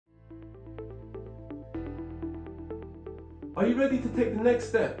Are you ready to take the next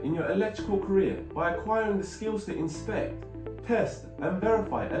step in your electrical career by acquiring the skills to inspect, test and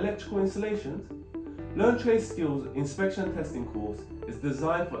verify electrical installations? Learn Trade Skills Inspection and Testing course is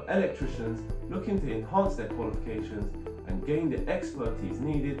designed for electricians looking to enhance their qualifications and gain the expertise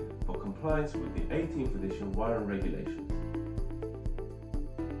needed for compliance with the 18th edition wiring regulations.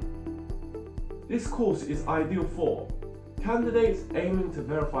 This course is ideal for candidates aiming to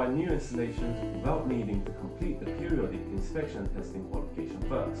verify new installations without needing to complete the periodic inspection and testing qualification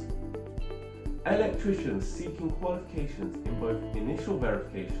first. Electricians seeking qualifications in both initial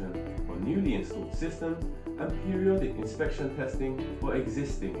verification for newly installed systems and periodic inspection testing for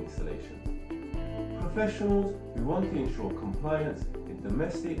existing installations. Professionals who want to ensure compliance in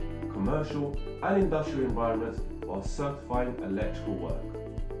domestic, commercial and industrial environments while certifying electrical work.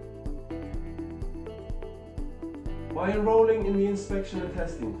 By enrolling in the inspection and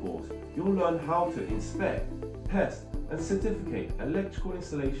testing course, you'll learn how to inspect, test and certificate electrical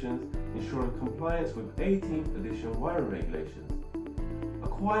installations, ensuring compliance with 18th edition wiring regulations.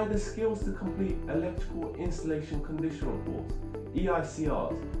 Acquire the skills to complete electrical installation condition reports,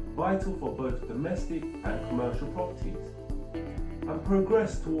 EICRs, vital for both domestic and commercial properties. And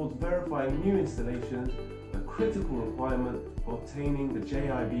progress towards verifying new installations, a critical requirement for obtaining the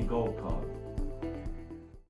JIB Gold Card.